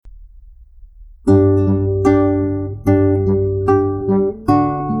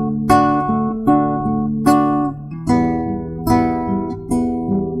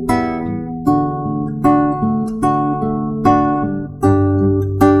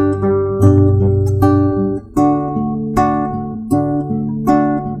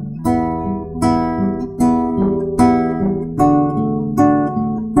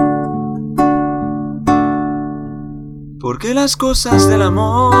las cosas del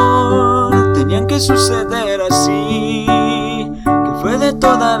amor tenían que suceder así, que fue de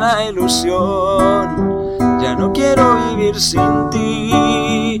toda la ilusión. Ya no quiero vivir sin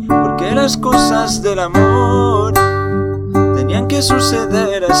ti, porque las cosas del amor tenían que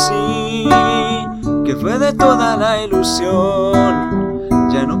suceder así, que fue de toda la ilusión.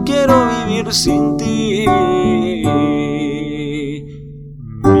 Ya no quiero vivir sin ti.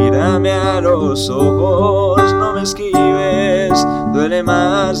 Mírame a los ojos, no me esquives, duele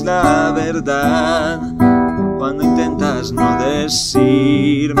más la verdad cuando intentas no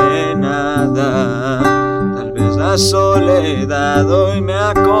decirme nada. Tal vez la soledad hoy me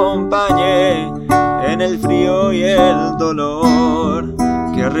acompañe en el frío y el dolor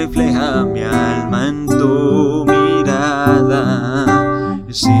que refleja mi alma en tu mirada.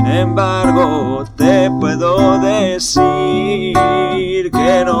 Sin embargo, te puedo decir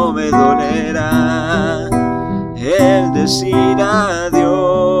que no me dolerá el decir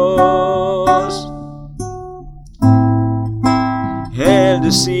adiós, el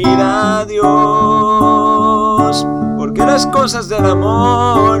decir adiós, porque las cosas del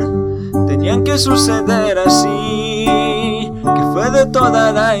amor tenían que suceder así, que fue de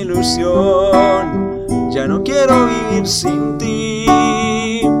toda la ilusión. Ya no quiero vivir sin ti,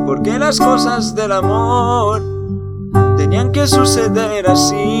 porque las cosas del amor tenían que suceder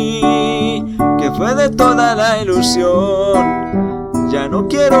así, que fue de toda la ilusión. Ya no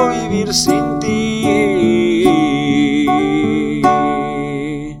quiero vivir sin ti.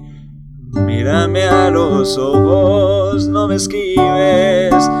 Mírame a los ojos, no me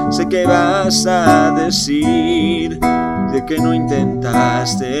esquives, sé que vas a decir de que no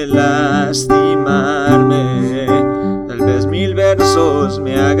intentaste lastimarme. Tal vez 1000 versos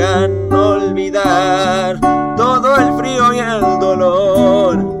me hagan olvidar todo el frío y el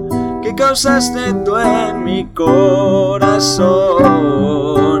dolor que causaste tú en mi corazón.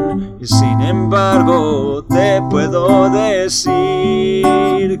 Y sin embargo te puedo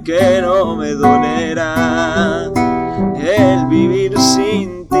decir que no me dolerá el vivir sin